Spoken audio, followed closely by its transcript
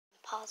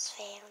Paul's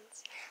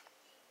fans.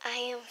 I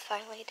am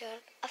finally doing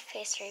a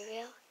face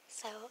reveal,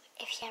 so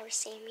if you ever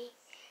see me,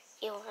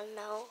 you will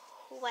know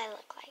who I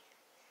look like.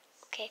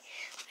 Okay,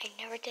 I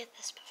never did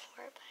this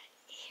before, but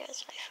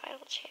here's my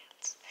final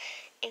chance.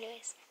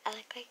 Anyways, I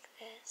look like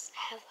this.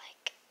 I have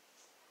like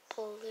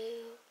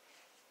blue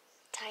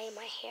dye in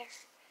my hair,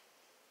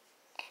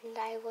 and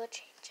I will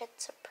change it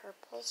to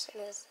purple as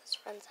soon as this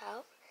runs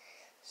out.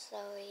 So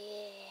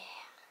yeah,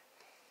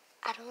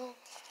 I don't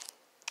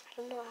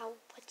know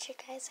what you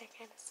guys are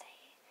gonna say.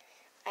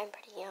 I'm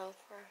pretty young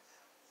for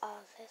all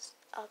this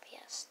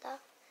obvious stuff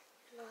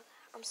and all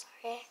that. I'm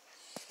sorry.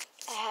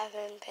 I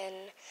haven't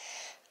been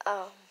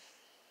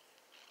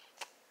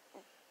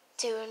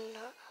doing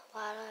a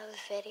lot of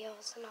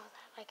videos and all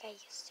that like I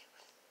used to.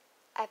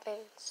 I've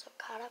been so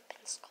caught up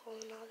in school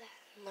and all that,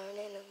 and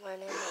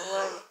learning.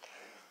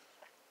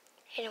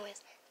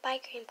 Anyways, bye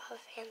Green Paw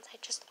fans. I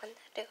just wanted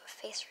to do a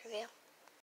face reveal.